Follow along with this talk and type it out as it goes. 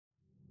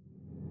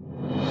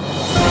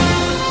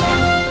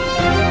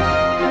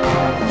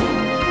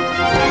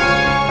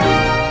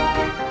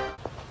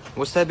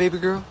What's that, baby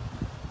girl?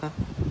 Huh?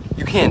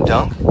 You can't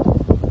dunk?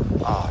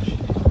 Oh, shit.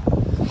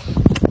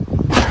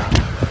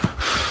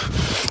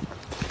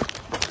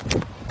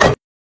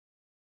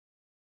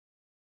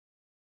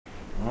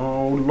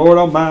 Oh, Lord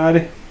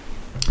Almighty.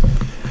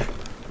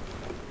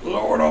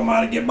 Lord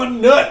Almighty, get my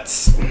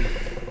nuts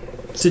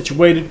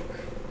situated.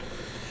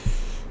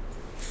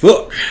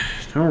 Fuck.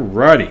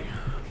 Alrighty.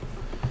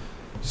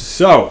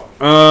 So,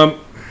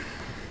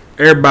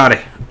 everybody,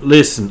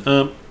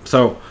 listen.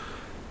 So,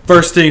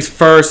 first things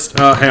first.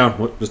 Hang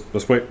on.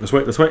 Let's wait.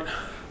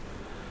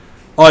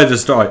 Oh, I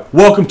just started.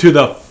 Welcome to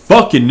the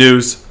fucking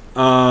news.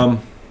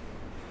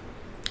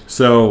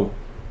 So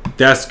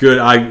that's good.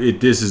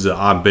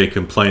 I've been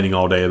complaining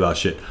all day about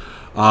shit.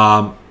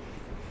 So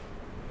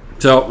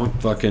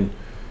fucking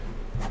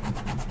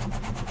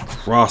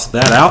cross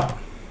that out.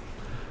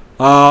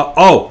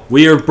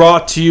 We are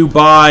brought to you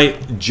by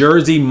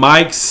Jersey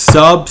Mike's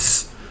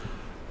Subs.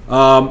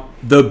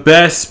 The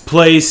best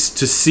place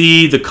to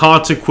see the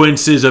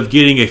consequences of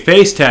getting a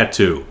face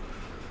tattoo.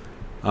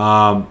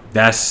 You're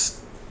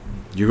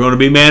going to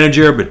be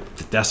manager, but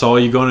that's all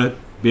you're going to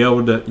be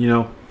able to,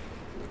 you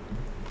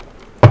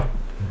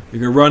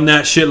can run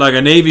that shit like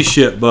a Navy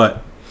ship,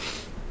 but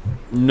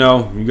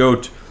no,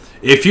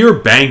 if your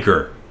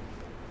banker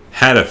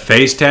had a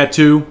face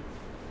tattoo,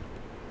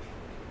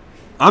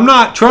 I'm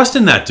not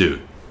trusting that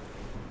dude.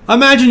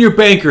 Imagine your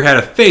banker had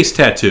a face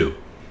tattoo.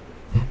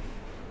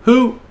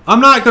 I'm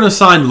not going to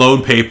sign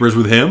loan papers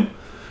with him.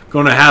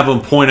 Going to have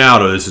him point out,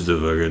 this is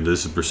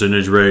the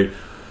percentage rate.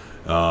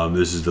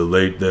 This is the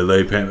late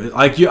payment.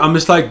 I'm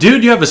just like,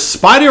 dude, you have a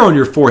spider on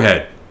your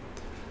forehead.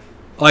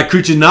 Like,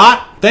 could you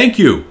not? Thank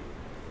you.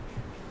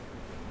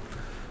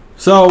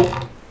 So,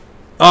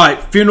 all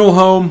right, funeral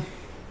home.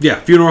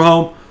 Yeah, funeral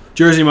home.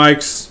 Jersey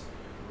Mike's.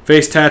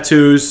 Face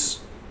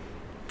tattoos.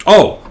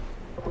 Oh,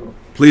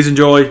 please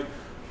enjoy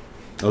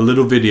a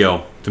little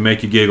video to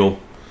make you giggle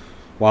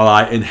while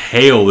I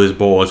inhale this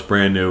bowl. It's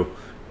brand new.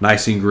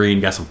 Nice and green.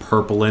 Got some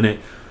purple in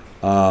it.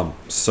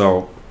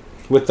 So,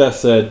 with that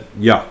said,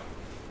 yeah.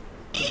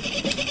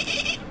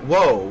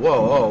 Whoa.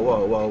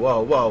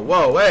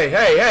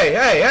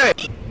 Hey.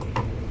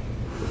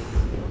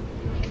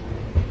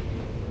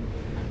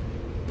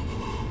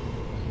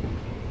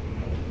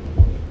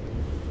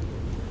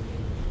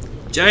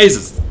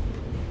 Jesus.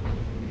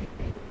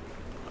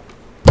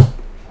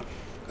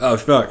 Oh,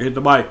 fuck. Hit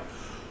the mic.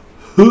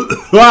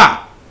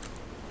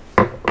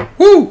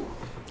 Woo!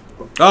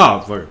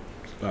 Oh, fuck.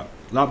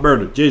 Not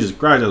burned. Jesus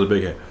Christ, that's a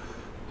big head.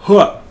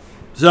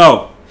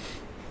 So,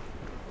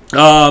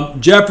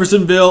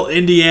 Jeffersonville,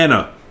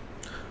 Indiana.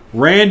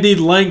 Randy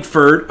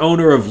Langford,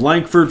 owner of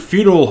Langford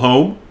Funeral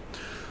Home.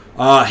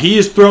 He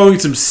is throwing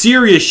some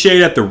serious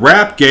shade at the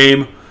rap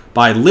game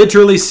by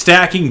literally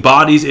stacking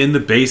bodies in the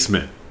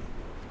basement.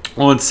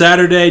 On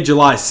Saturday,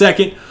 July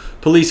 2nd,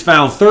 police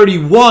found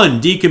 31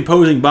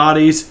 decomposing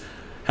bodies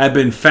had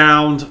been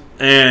found,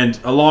 and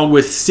along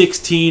with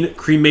 16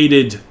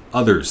 cremated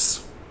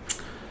others.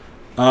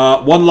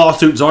 One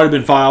lawsuit has already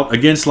been filed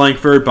against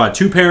Langford by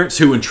two parents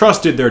who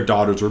entrusted their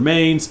daughter's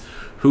remains,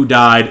 who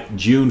died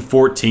June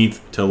 14th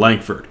to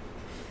Langford.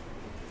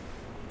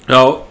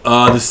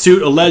 The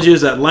suit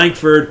alleges that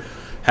Langford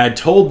had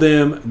told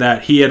them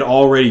that he had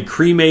already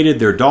cremated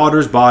their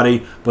daughter's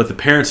body, but the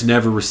parents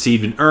never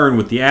received an urn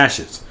with the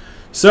ashes.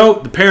 So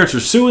the parents are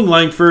suing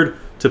Langford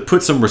to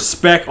put some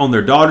respect on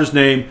their daughter's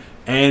name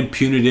and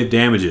punitive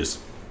damages.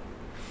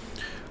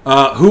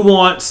 Who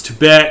wants to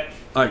bet?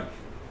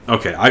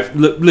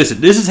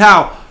 Listen, this is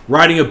how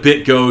writing a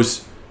bit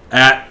goes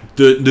at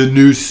the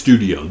news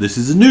studio. This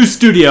is a news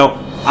studio.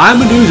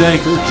 I'm a news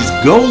anchor.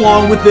 Just go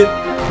along with it.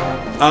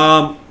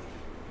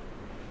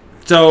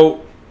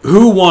 So,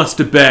 who wants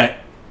to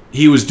bet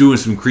he was doing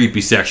some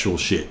creepy sexual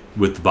shit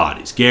with the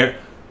bodies?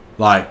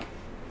 I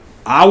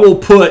will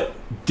put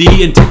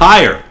the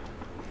entire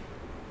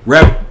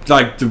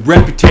the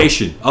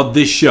reputation of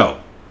this show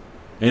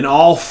and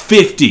all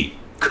 50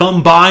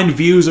 combined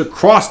views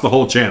across the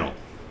whole channel,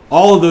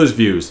 all of those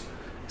views,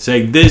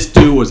 saying this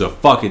dude was a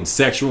fucking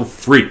sexual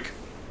freak.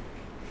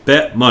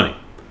 Bet money.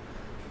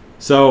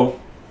 So,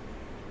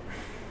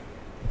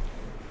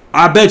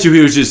 I bet you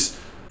he was just...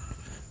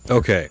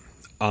 Okay,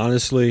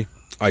 honestly,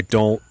 I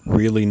don't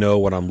really know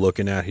what I'm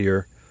looking at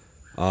here.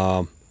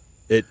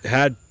 It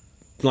had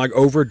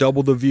over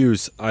double the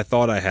views I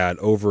thought I had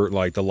over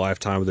the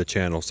lifetime of the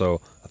channel.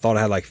 So I thought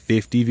I had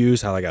 50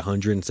 views, had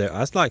 107.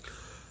 That's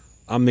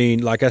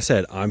like I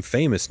said, I'm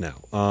famous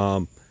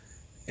now.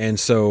 And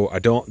so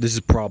this is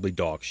probably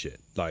dog shit.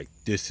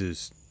 This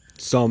is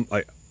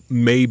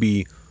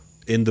maybe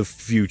in the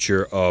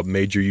future a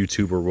major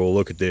YouTuber will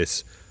look at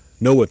this,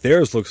 know what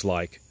theirs looks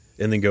like,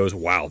 and then goes,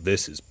 wow,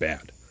 this is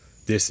bad.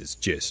 This is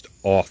just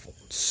awful.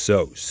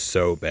 So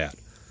bad.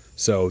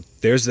 So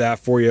there's that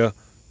for you.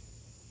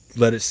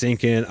 Let it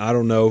sink in. I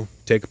don't know.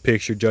 Take a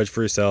picture. Judge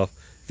for yourself.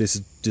 This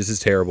is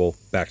terrible.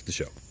 Back to the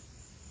show.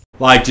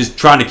 Just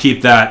trying to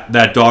keep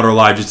that daughter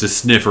alive just to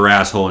sniff her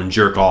asshole and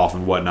jerk off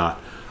and whatnot.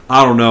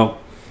 I don't know.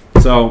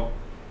 So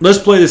let's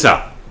play this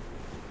out.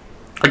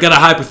 I got a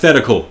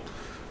hypothetical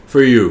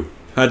for you.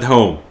 at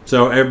home.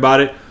 So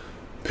everybody,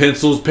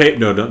 pencils, paper.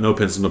 No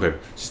pencils, no paper.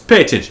 Just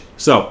pay attention.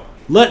 So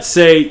let's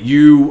say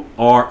you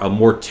are a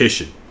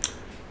mortician,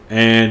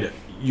 and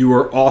you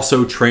are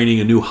also training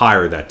a new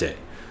hire that day.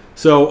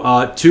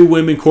 So 2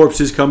 women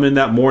corpses come in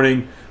that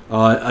morning.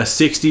 A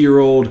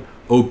 60-year-old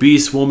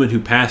obese woman who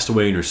passed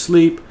away in her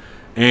sleep,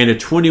 and a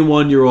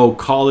 21-year-old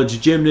college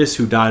gymnast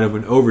who died of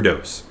an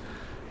overdose.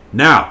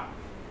 Now,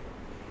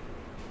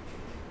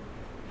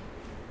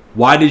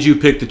 why did you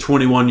pick the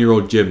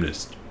 21-year-old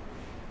gymnast?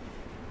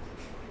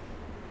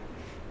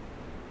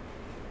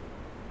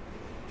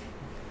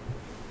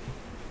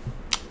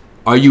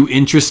 Are you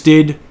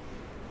interested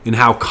in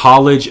how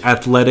college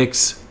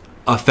athletics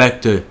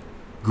affect a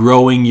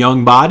growing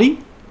young body?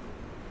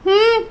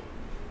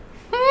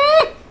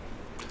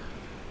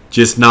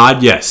 Just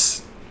nod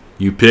yes.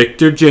 You picked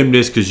her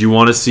gymnast because you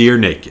want to see her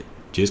naked.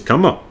 Just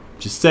come on.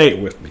 Just say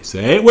it with me.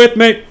 Say it with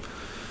me.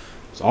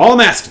 That's all I'm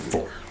asking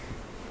for.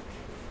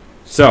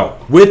 So,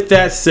 with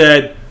that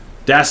said,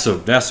 that's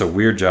a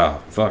weird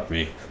job. Fuck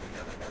me.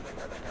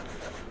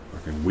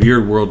 Fucking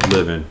weird world to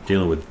live in,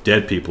 dealing with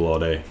dead people all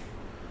day.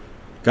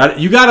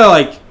 You gotta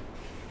like,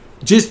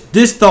 just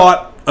this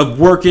thought of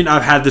working.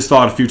 I've had this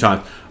thought a few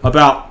times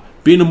about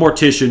being a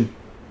mortician.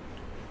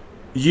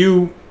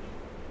 You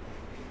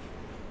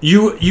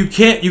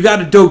can't. You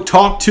gotta go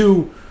talk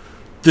to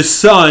the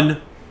son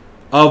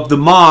of the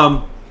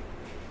mom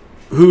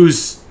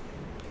whose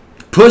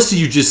pussy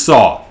you just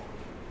saw.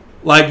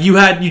 Like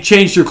you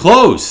changed your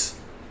clothes.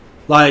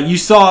 Like you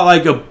saw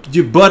like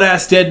your butt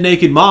ass dead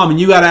naked mom, and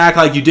you gotta act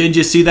like you didn't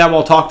just see that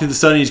while talking to the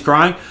son and he's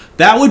crying.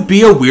 That would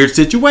be a weird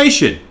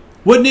situation,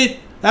 wouldn't it?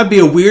 That'd be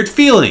a weird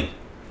feeling.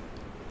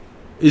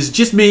 It's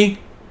just me.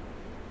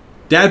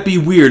 That'd be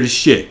weird as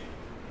shit.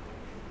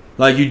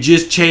 Like you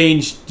just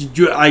changed,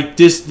 like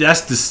this.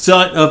 That's the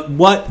son of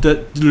what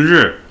the.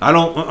 I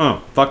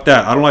don't. Fuck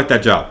that. I don't like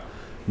that job.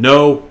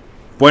 No,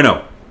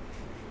 bueno.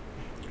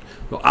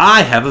 Well,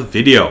 I have a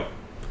video.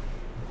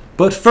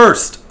 But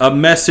first, a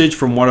message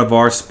from one of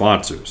our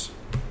sponsors.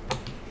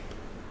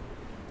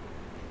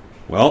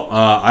 Well,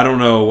 I don't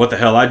know what the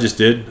hell I just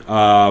did.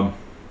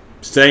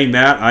 Saying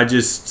that, I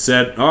just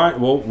said, all right,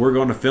 well, we're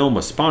going to film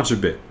a sponsor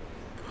bit.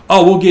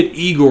 Oh, we'll get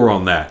Igor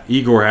on that.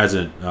 Igor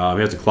hasn't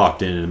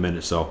clocked in a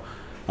minute, so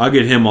I'll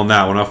get him on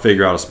that one. I'll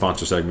figure out a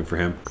sponsor segment for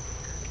him.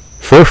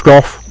 First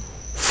off,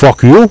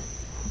 fuck you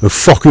and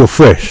fuck your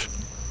face.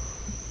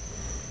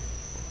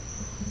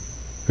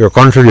 Your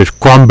country is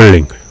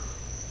crumbling.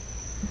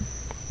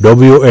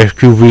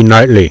 WSQV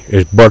Nightly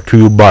is brought to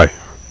you by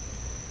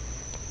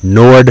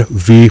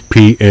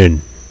NordVPN.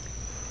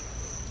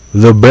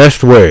 The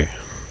best way.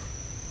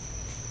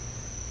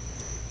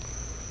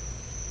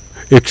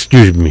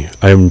 Excuse me,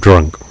 I am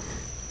drunk.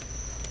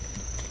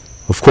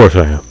 Of course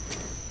I am.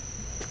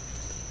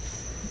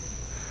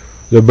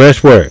 The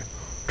best way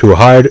to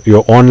hide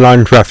your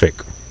online traffic.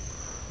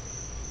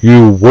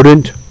 You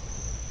wouldn't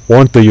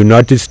want the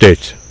United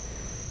States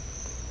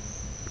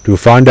to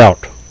find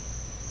out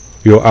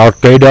your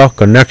Al-Qaeda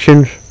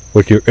connections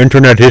with your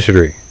internet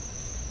history.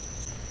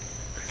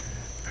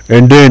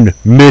 And then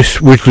miss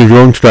which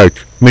drone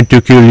strike meant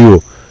to kill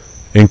you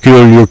and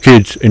kill your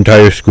kids'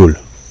 entire school.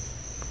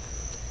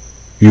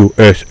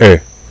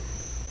 USA.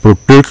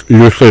 Protect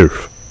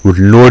yourself with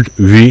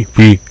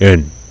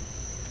NordVPN.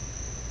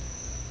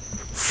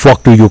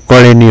 Fuck the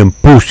Ukrainian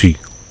pussy.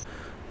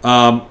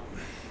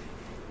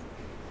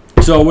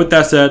 So with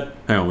that said,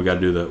 hang on, we got to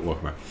do the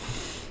welcome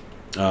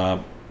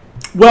back.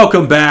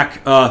 Welcome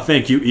back.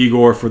 Thank you,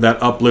 Igor, for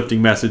that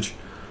uplifting message.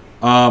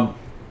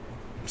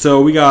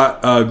 So we got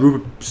a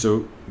group.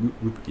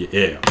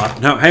 Yeah.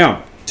 Now, hang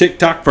on.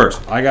 TikTok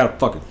first. I got to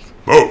fucking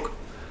smoke.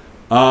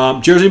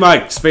 Jersey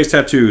Mike's face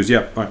tattoos.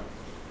 Yep. All right.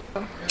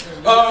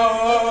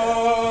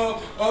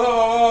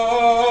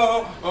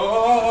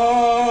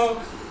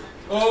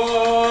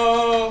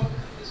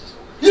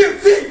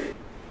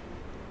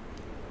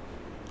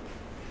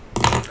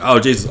 Oh,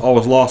 Jesus.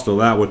 Always lost on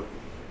that one.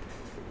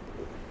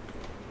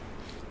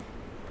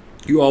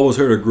 You always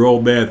heard a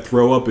grown man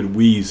throw up and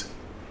wheeze.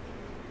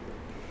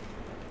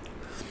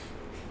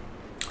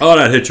 Oh,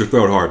 that hit your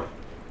throat hard.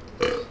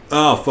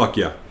 Oh, fuck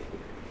yeah.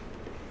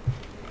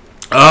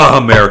 Oh,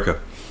 America.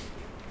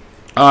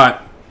 Alright.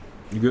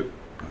 You good?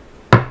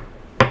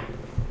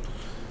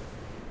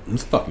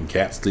 This fucking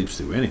cat sleeps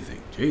through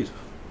anything. Jesus.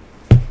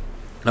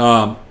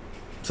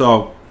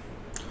 So.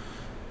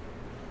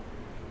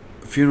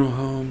 Funeral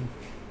home.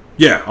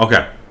 Yeah,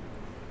 okay.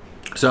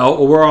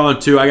 So, we're on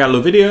to, I got a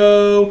little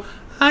video.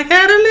 I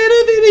got a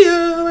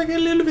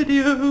little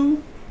video.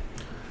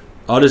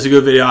 Oh, this is a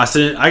good video. I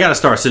gotta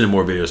start sending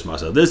more videos to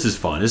myself. This is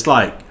fun. It's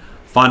like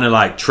finding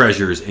like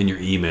treasures in your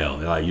email.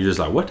 Like you're just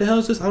like, what the hell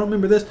is this? I don't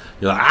remember this.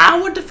 You're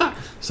like, what the fuck?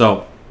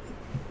 So,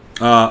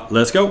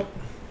 let's go.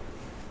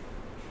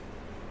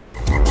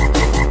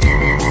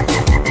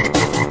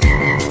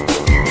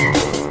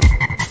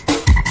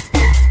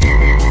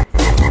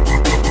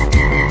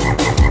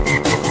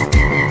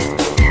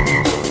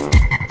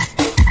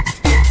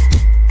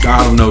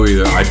 I don't know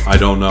either. I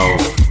don't know.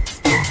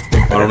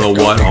 I don't know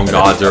what on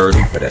God's earth.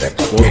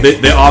 Well,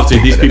 they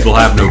obviously these people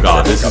have no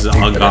God. This is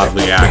an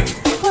ungodly act.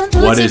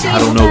 What is? I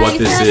don't know what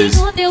this is.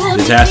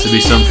 This has to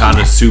be some kind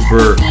of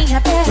super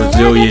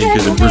Brazilian,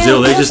 because in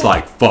Brazil they just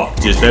like fuck.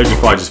 They're just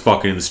probably just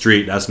fucking in the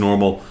street. That's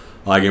normal.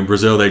 Like in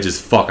Brazil they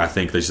just fuck. I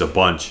think there's just a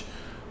bunch.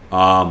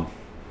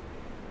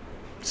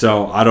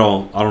 So I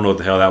don't know what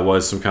the hell that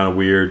was. Some kind of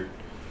weird.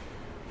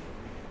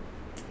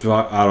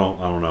 I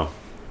don't know.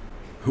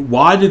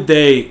 Why did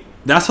they?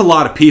 That's a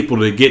lot of people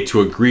to get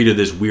to agree to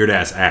this weird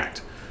ass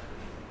act.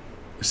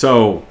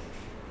 So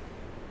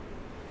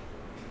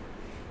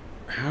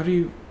how do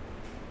you?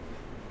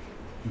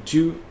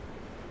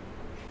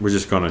 We're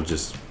just gonna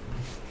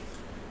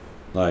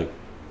like.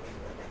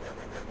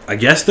 I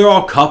guess they're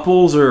all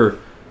couples, or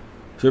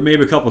there may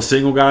be a couple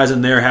single guys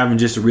in there having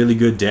just a really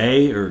good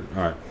day. Or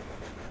all right.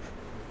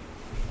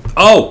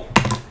 Oh,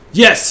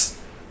 yes,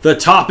 the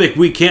topic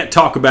we can't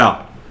talk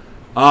about.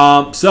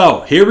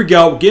 So here we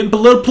go. We're getting a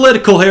little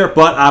political here,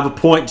 but I have a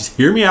point. Just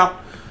hear me out.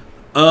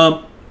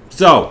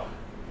 So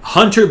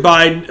Hunter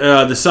Biden,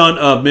 the son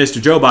of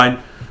Mr. Joe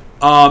Biden,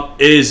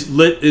 is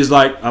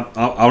like,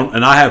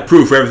 and I have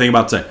proof for everything I'm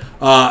about to say.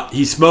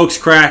 He smokes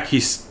crack. He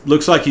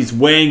looks like he's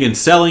weighing and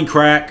selling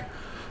crack.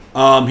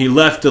 He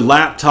left a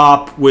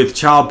laptop with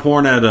child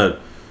porn at a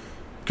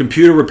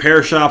computer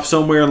repair shop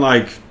somewhere in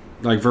like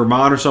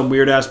Vermont or some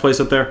weird ass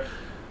place up there.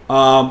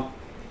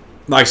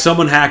 Like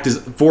someone hacked his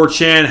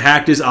 4chan,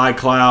 hacked his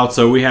iCloud,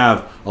 so we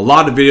have a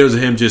lot of videos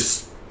of him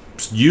just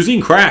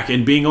using crack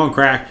and being on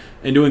crack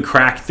and doing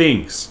crack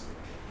things.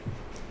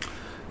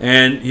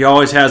 And he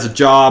always has a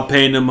job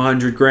paying him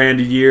 $100,000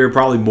 a year,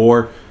 probably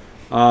more.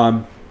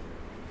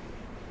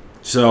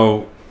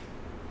 So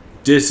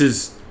this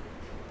is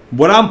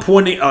what I'm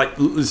pointing.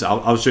 Listen,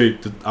 I'll show you.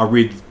 I'll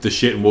read the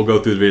shit and we'll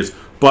go through the videos.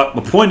 But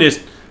my point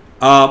is,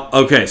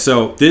 okay.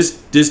 So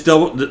this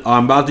double.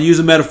 I'm about to use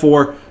a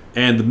metaphor.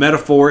 And the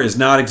metaphor is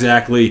not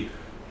exactly,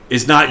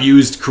 it's not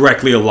used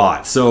correctly a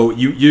lot. So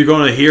you're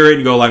going to hear it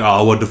and go like,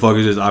 oh, what the fuck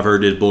is this? I've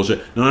heard this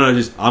bullshit. No,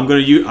 just, I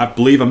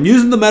believe I'm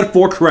using the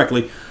metaphor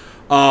correctly.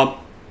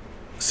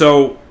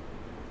 So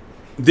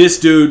this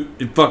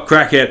dude, fuck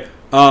crackhead,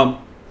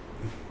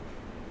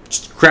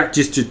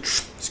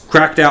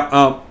 cracked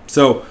out.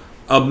 So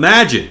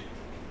imagine,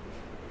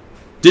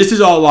 this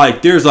is all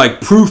like, there's like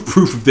proof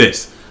of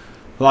this.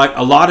 Like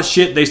a lot of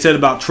shit they said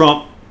about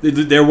Trump,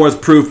 there was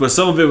proof, but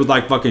some of it was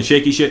like fucking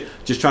shaky shit,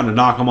 just trying to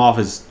knock him off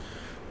his.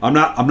 I'm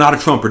not a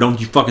Trumper. Don't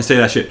you fucking say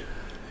that shit.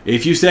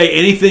 If you say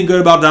anything good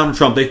about Donald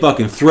Trump, they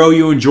fucking throw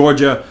you in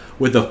Georgia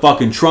with a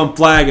fucking Trump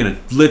flag and a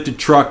lifted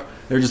truck.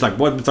 They're just like,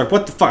 what? It's like,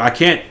 what the fuck? I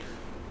can't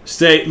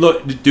say.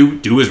 Look,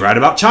 do is right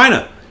about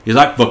China. He's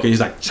like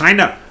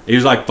China. He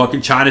was like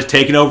fucking China's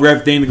taking over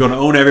everything. They're gonna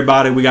own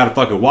everybody. We gotta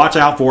fucking watch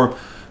out for them.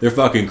 They're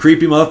fucking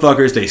creepy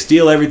motherfuckers. They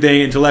steal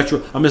everything,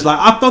 intellectual. I'm just like,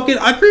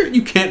 I agree.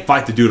 You can't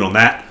fight the dude on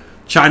that.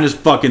 China's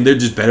fucking, they're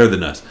just better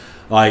than us.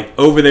 Like,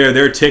 over there,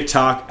 their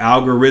TikTok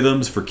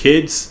algorithms for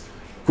kids,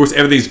 of course,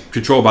 everything's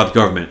controlled by the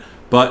government.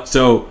 But,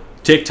 so,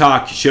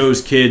 TikTok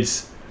shows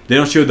kids, they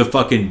don't show the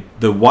fucking,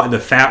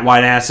 the fat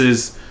white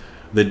asses,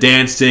 the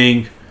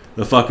dancing,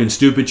 the fucking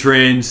stupid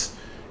trends,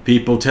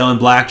 people telling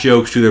black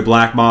jokes to their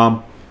black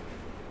mom.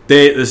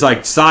 There's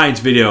like science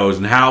videos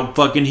and how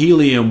fucking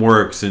helium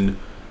works and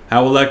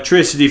how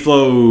electricity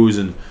flows.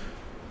 And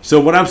so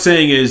what I'm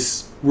saying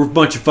is, we're a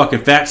bunch of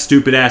fucking fat,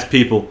 stupid ass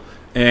people.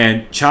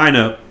 And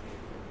China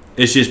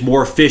is just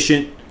more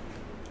efficient.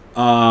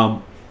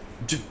 They're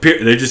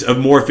just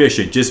more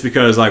efficient just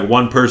because like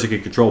one person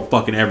can control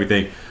fucking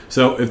everything.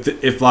 So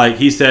if like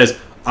he says,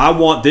 I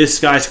want this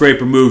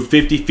skyscraper moved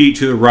 50 feet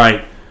to the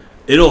right,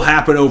 it'll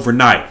happen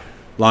overnight.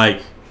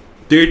 Like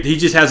he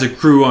just has a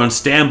crew on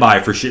standby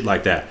for shit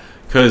like that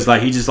because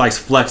like he just likes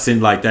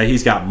flexing like that.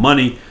 He's got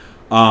money.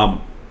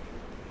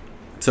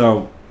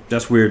 So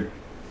that's weird.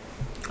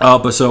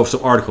 But so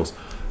some articles.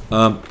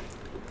 The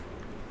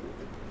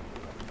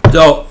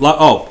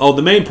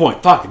main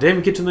point. Fuck, did I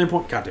even get to the main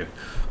point? God damn.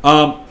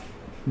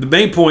 The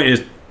main point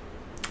is,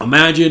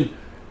 imagine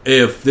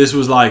if this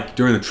was like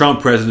during the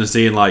Trump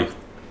presidency and like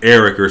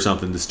Eric or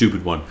something, the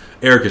stupid one.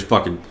 Eric is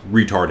fucking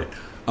retarded.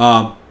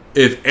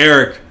 If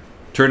Eric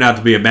turned out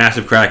to be a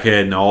massive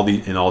crackhead and all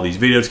these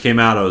videos came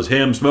out, it was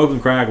him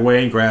smoking crack,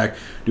 weighing crack,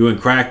 doing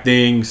crack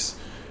things,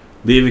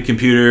 leaving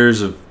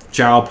computers of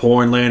child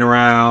porn laying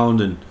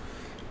around, and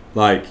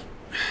like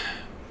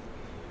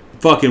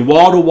fucking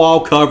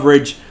wall-to-wall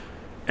coverage.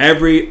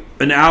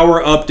 An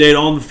hour update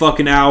on the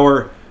fucking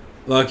hour.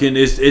 Fucking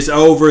it's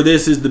over.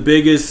 This is the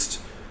biggest.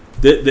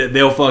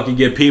 They'll fucking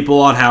get people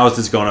on how is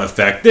this going to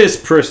affect this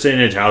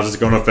percentage? How is this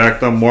going to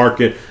affect the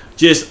market?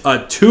 Just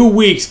a 2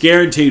 weeks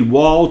guaranteed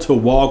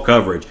wall-to-wall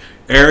coverage.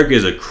 Eric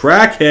is a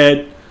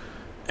crackhead,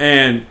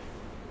 and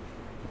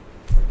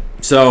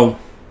so,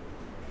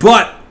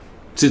 but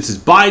since it's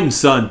Biden's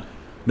son,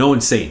 no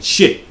one's saying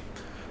shit.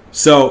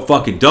 So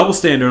fucking double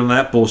standard on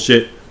that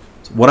bullshit.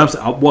 What I'm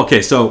saying,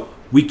 okay, so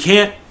we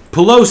can't.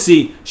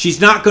 Pelosi,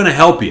 she's not going to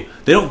help you.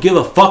 They don't give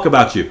a fuck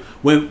about you.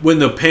 When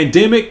the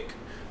pandemic,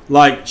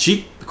 like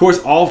of course,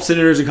 all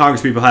senators and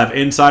congresspeople have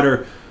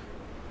insider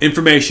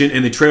information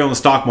and they trade on the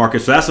stock market.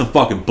 So that's some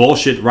fucking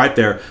bullshit right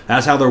there.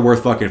 That's how they're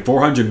worth fucking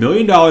 $400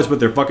 million, but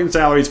their fucking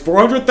salaries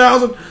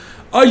 $400,000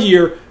 a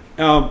year.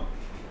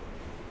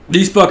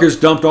 These fuckers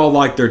dumped all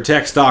like their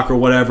tech stock or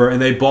whatever, and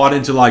they bought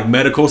into like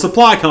medical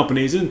supply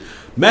companies and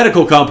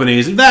medical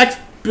companies and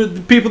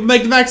people that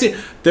make the vaccine.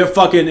 They're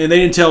fucking, and they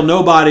didn't tell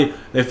nobody.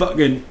 They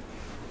fucking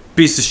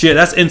piece of shit.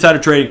 That's insider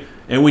trading.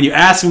 And when you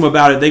ask them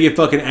about it, they get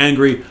fucking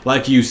angry.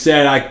 Like you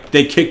said,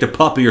 they kicked a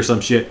puppy or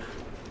some shit.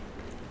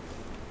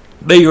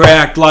 They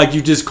react like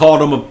you just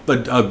called them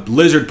a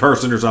lizard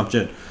person or some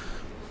shit.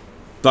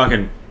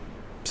 Fucking.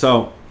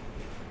 So,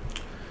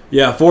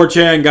 yeah,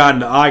 4chan got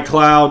into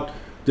iCloud.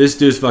 This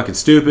dude's fucking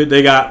stupid.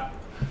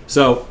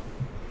 So,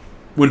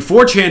 when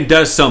 4chan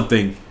does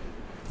something,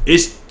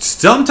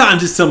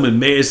 sometimes it's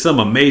some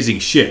amazing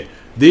shit.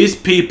 These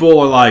people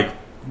are like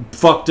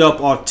fucked up,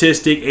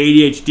 autistic,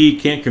 ADHD,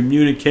 can't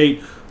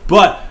communicate,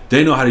 but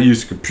they know how to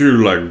use a computer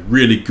like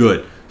really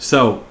good.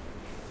 So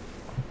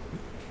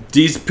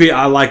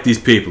I like these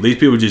people. These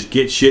people just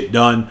get shit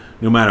done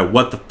no matter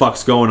what the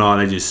fuck's going on.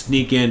 They just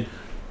sneak in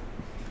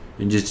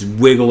and just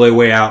wiggle their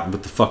way out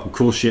with the fucking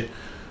cool shit.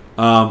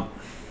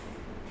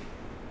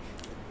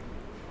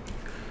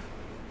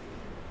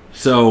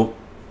 So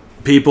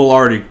people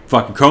already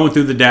fucking combing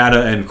through the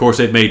data, and of course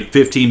they've made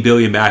 15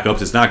 billion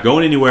backups. It's not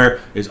going anywhere.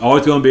 It's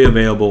always going to be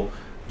available.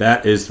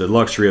 That is the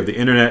luxury of the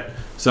internet.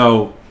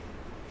 So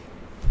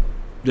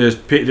there's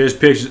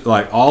pictures,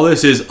 like all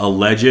this is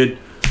alleged,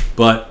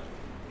 but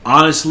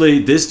honestly,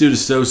 this dude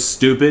is so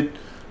stupid.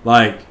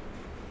 Like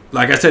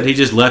I said, he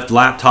just left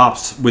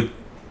laptops with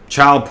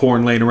child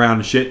porn laying around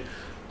and shit.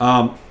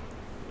 So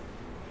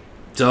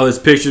it's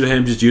pictures of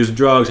him just using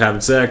drugs,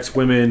 having sex,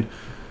 women,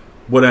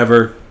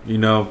 whatever, you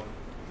know.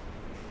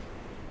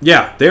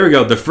 Yeah, there we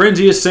go. The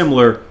frenzy is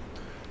similar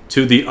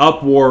to the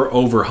uproar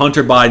over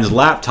Hunter Biden's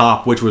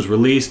laptop, which was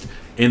released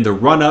in the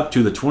run-up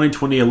to the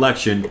 2020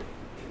 election.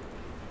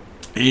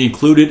 It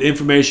included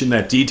information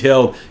that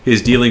detailed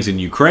his dealings in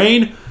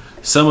Ukraine.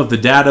 Some of the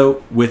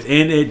data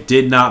within it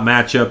did not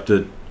match up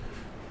to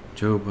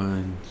Joe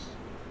Biden's.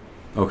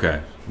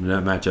 Okay, did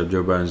not match up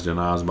Joe Biden's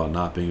denials about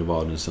not being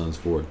involved in his son's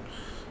Ford.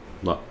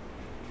 Look.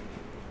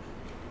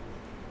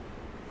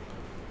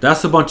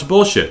 That's a bunch of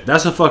bullshit.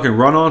 That's a fucking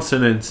run-on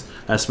sentence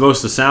that's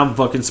supposed to sound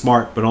fucking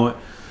smart, but only.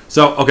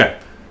 So, okay.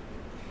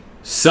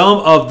 Some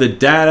of the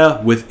data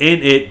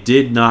within it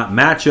did not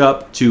match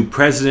up to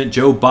President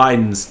Joe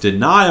Biden's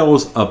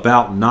denials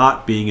about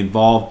not being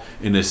involved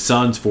in his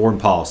son's foreign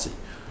policy.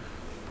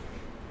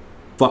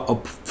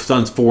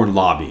 Son's foreign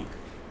lobbying.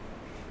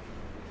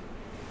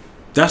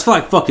 That's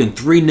like fucking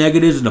 3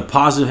 negatives and a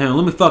positive. Hang on,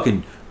 let me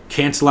fucking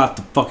cancel out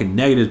the fucking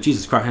negative.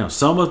 Jesus Christ. Hang on.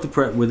 Some of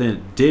the within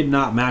it did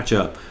not match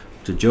up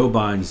to Joe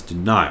Biden's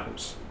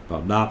denials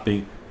about not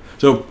being.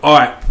 So,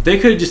 alright, they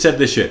could have just said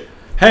this shit.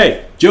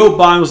 Hey, Joe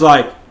Biden was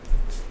like,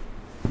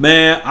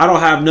 man, I don't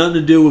have nothing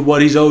to do with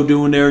what he's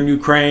doing there in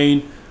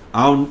Ukraine.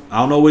 I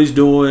don't know what he's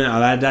doing.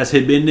 That's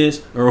his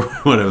business. Or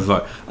whatever.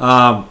 Fuck.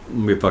 I'm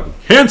going to be fucking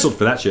canceled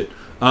for that shit.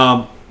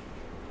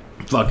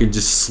 Fucking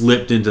just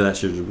slipped into that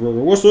shit.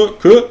 What's up,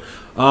 cut?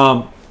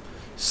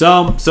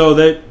 So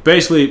they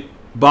basically,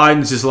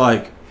 Biden's just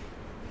like,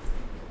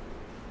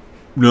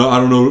 no, I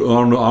don't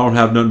know. I don't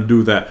have nothing to do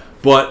with that.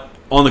 But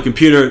on the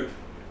computer,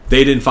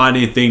 they didn't find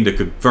anything to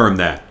confirm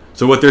that.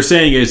 So what they're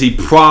saying is he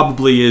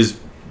probably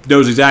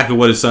knows exactly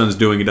what his son's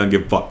doing. He doesn't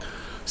give a fuck.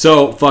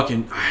 So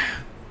fucking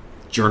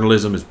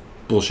journalism is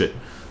bullshit.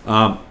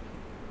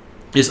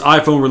 This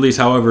iPhone release,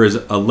 however, is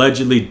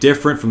allegedly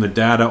different from the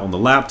data on the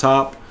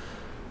laptop.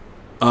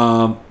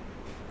 So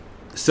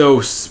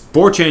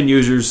 4chan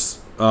users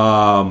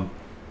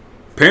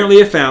apparently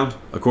have found,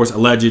 of course,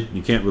 alleged.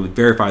 You can't really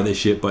verify this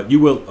shit, but you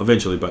will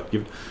eventually.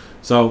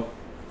 So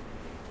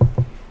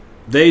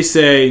they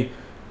say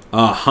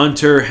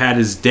Hunter had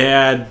his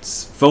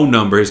dad's phone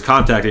number, his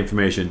contact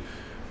information.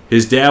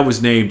 His dad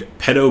was named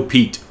Pedo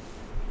Pete.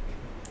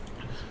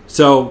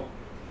 So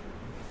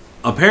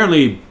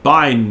apparently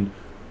Biden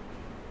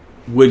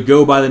would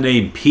go by the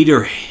name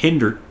Peter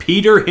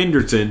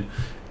Henderson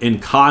in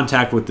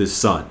contact with his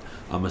son.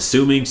 I'm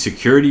assuming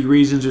security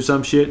reasons or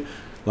some shit.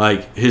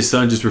 Like, his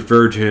son just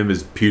referred to him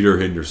as Peter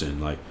Henderson.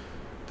 Like,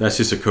 that's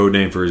just a code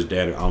name for his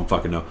dad. I don't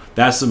fucking know.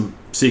 That's some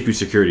secret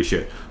security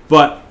shit.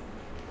 But,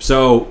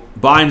 so,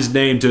 Biden's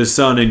name to his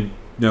son in,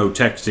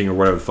 texting or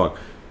whatever the fuck,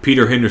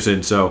 Peter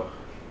Henderson. So,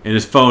 in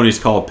his phone, he's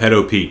called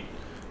Pedo Pete.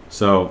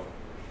 So,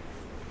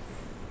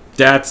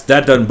 that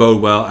doesn't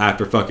bode well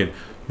after fucking...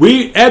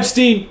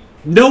 Epstein,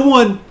 no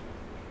one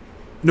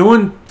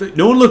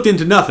looked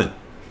into nothing.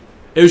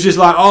 It was just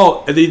like,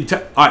 all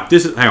right,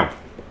 this is... Hang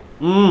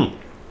on.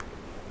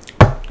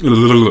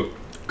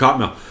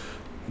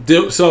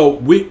 Cottonmouth. So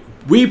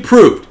we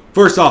proved.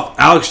 First off,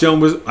 Alex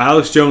Jones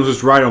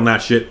was right on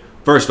that shit.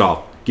 First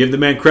off, give the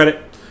man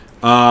credit.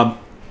 So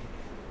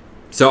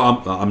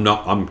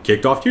I'm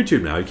kicked off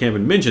YouTube now. You can't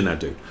even mention that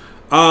dude.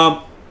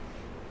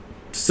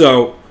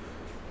 So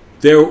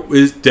there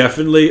is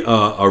definitely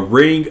a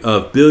ring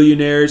of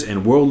billionaires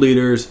and world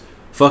leaders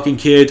fucking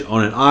kids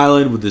on an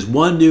island with this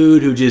one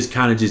dude who just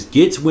kind of just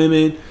gets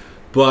women,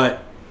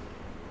 but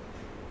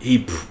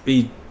he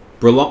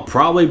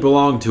probably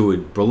belonged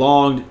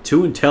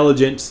to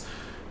intelligence,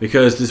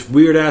 because this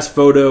weird ass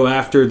photo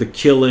after the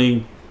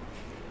killing,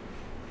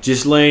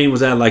 Ghislaine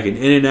was at like an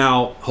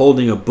In-N-Out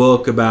holding a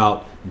book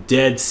about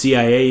dead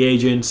CIA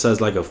agents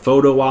as like a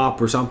photo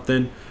op or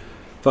something.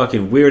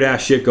 Fucking weird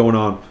ass shit going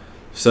on.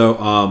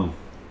 So,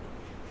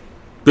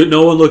 but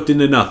no one looked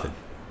into nothing.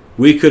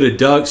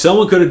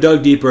 Someone could have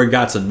dug deeper and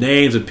got some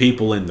names of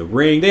people in the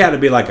ring. They had to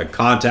be like a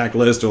contact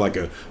list or like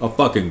a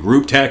fucking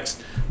group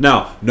text.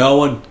 No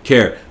one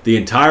cared. The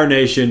entire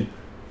nation,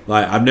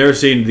 like, I've never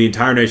seen the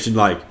entire nation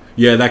like,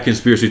 yeah, that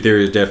conspiracy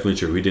theory is definitely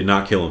true. He did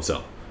not kill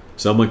himself.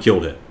 Someone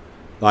killed him.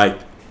 Like,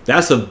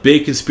 that's a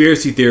big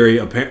conspiracy theory.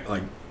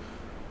 Apparently,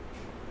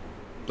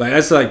 like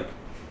that's like,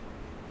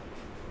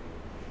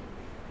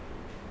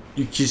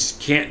 you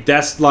just can't.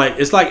 That's like,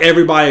 it's like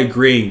everybody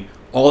agreeing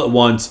all at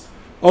once.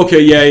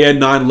 Okay, yeah,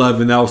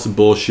 9/11, that was some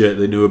bullshit.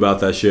 They knew about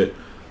that shit.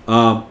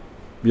 You're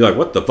like,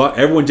 what the fuck?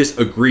 Everyone just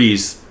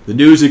agrees. The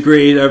news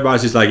agrees.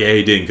 Everybody's just like, yeah,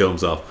 he didn't kill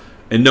himself.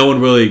 And no one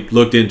really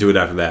looked into it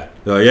after that.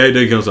 They're like, yeah, he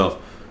didn't kill himself.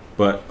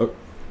 But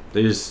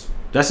they just,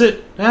 that's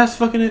it. That's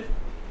fucking it.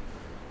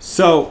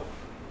 So,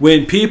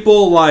 when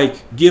people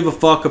like give a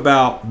fuck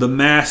about The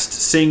Masked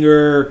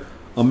Singer,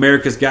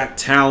 America's Got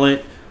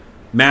Talent,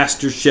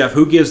 Master Chef,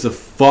 who gives a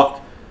fuck?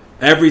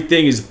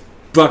 Everything is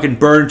fucking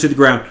burned to the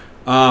ground.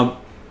 So,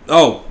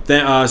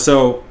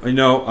 you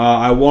know,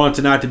 I wanted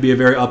tonight to be a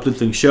very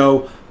uplifting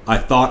show. I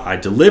thought I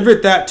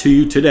delivered that to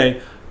you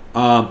today.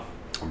 I'm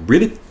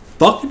really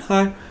fucking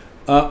high.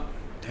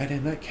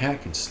 Damn, that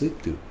cat can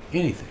sleep through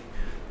anything.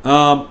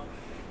 I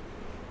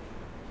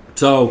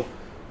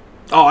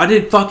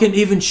didn't fucking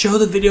even show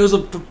the videos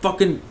of the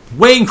fucking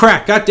Wayne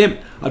crack. God damn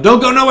it. Don't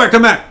go nowhere.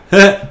 Come back.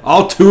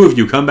 All two of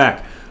you, come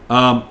back.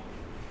 I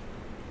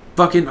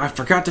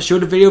forgot to show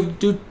the video of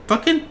dude.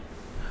 Fucking.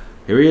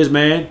 Here he is,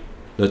 man.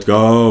 Let's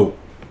go.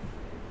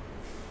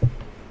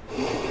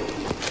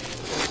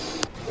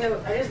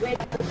 No, I just made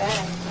the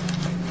bag.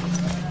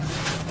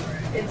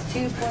 It's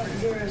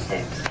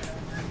 2.06.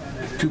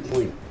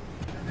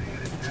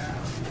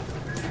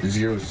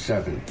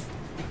 2.07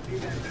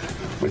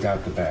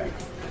 without the bag.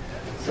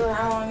 So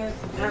how long is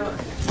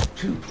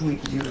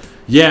 2.0?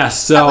 Yeah,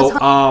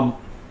 so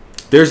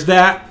there's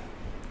that.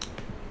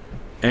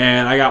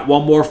 And I got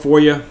one more for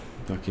you.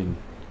 Fucking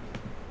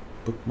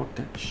bookmark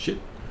that shit.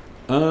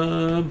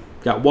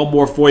 Got one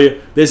more for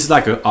you. This is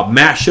like a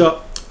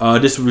mashup.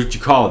 This is what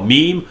you call a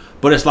meme,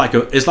 but it's like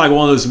one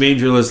of those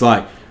memes where it's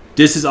like,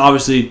 this is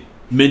obviously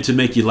meant to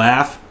make you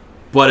laugh,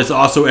 but it's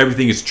also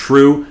everything is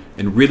true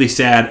and really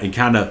sad, and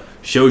kind of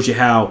shows you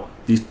how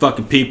these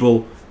fucking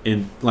people,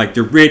 and like,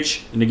 they're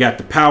rich and they got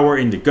the power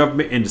in the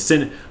government and the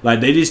Senate,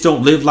 like, they just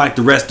don't live like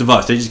the rest of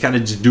us. They just kind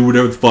of just do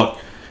whatever the fuck,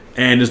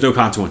 and there's no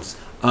consequences.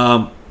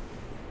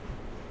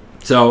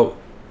 So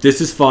this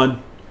is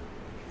fun.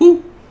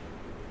 Woo.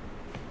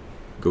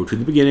 Go to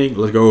the beginning.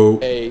 Let's go.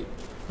 A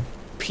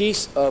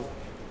piece of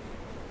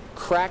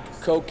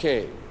crack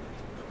cocaine,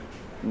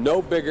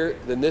 no bigger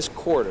than this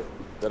quarter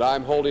that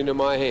I'm holding in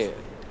my hand,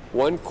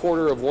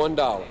 $1/4 of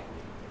 $1.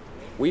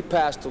 We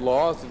passed a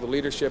law through the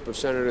leadership of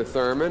Senator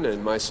Thurmond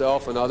and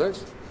myself and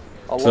others,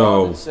 a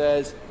law that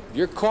says if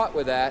you're caught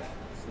with that,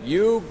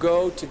 you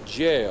go to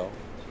jail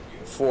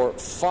for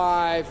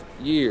 5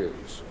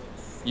 years.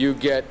 You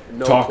get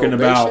no talking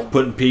probation, about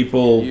putting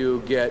people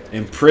you get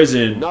in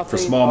prison for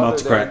small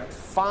amounts of crack.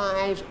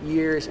 5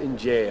 years in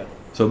jail.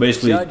 So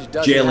basically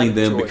jailing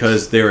them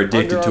because they're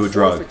addicted to a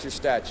drug.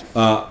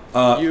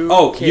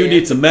 You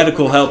need some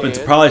medical help and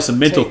probably some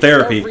mental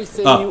therapy.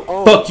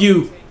 Fuck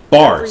you,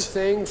 bars.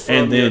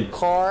 And then,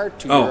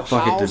 fuck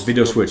it, the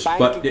video switched.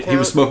 But he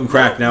was smoking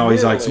crack. Now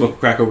he's like smoking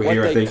crack over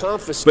here, I think.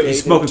 But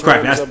he's smoking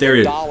crack. There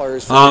it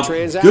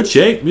is. Good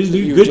shape. He's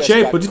in good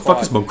shape, but he's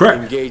fucking smoking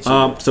crack.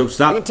 So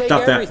stop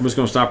that. I'm just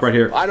going to stop right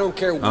here. I don't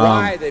care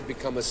why they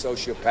become a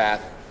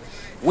sociopath.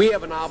 We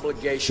have an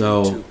obligation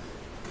to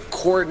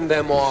cordon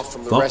them off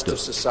from the rest of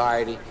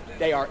society.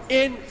 They are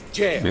in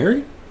jail.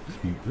 Married?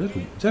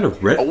 Is that a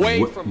wedding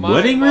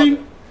mother,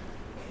 ring?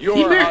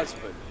 Your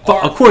husband.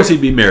 Of course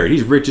he'd be married.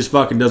 He's rich as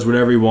fuck and does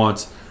whatever he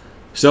wants.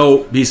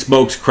 So he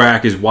smokes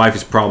crack. His wife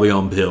is probably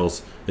on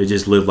pills. They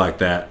just live like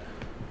that.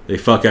 They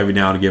fuck every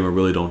now and again, but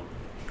really don't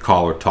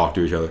call or talk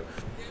to each other.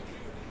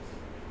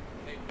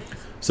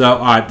 So,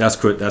 alright, that's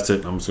good. That's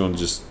it. I'm just going to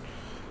just...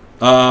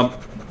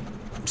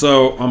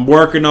 So I'm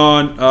working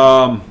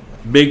on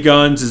Big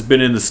Guns has been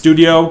in the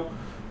studio,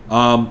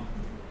 and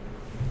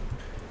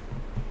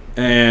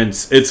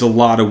it's a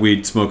lot of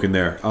weed smoking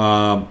there.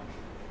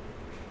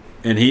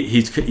 And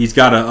he's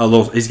got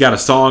a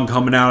song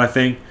coming out, I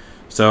think.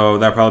 So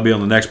that'll probably be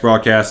on the next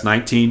broadcast.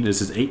 19.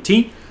 This is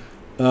 18.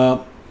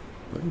 So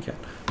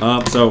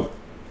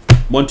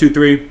 1, 2,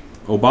 3.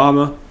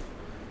 Obama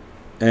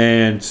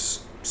and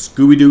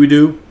Scooby Dooby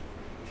Doo.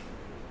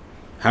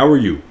 How are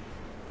you?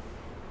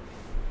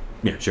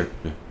 Yeah, sure.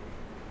 Yeah.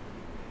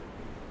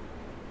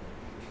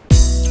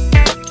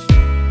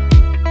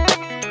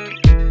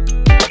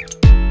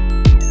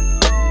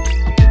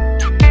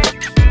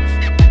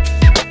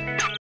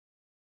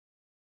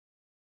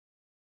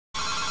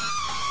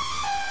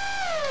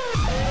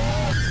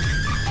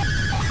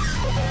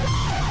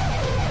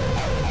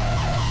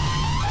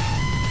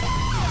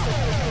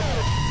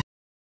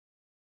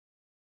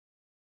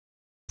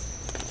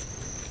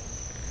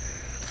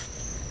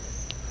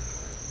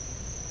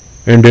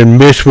 and then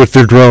miss with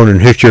the drone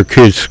and hit your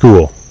kid's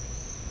school.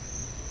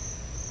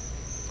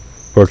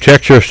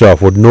 Protect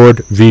yourself with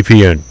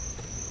NordVPN.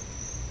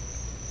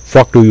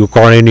 Fuck do you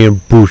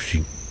Canadian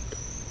pussy.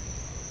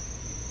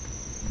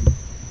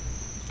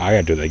 I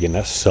gotta do that again.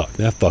 That sucked.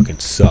 That fucking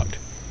sucked.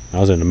 I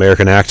was in an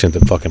American accent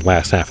the fucking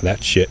last half of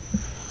that shit.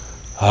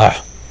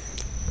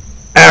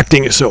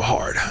 Acting is so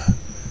hard.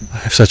 I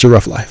have such a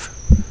rough life.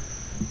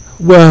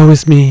 Woe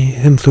is me,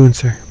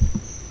 influencer.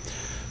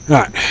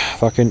 Alright,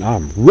 fucking,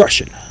 I'm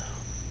Russian.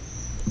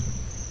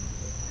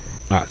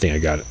 I think I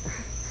got it.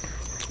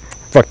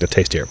 Fuck, that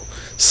tastes terrible.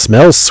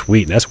 Smells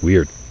sweet. That's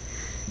weird.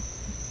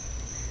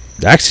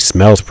 It actually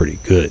smells pretty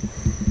good.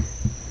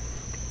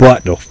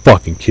 But it'll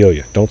fucking kill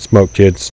you. Don't smoke, kids.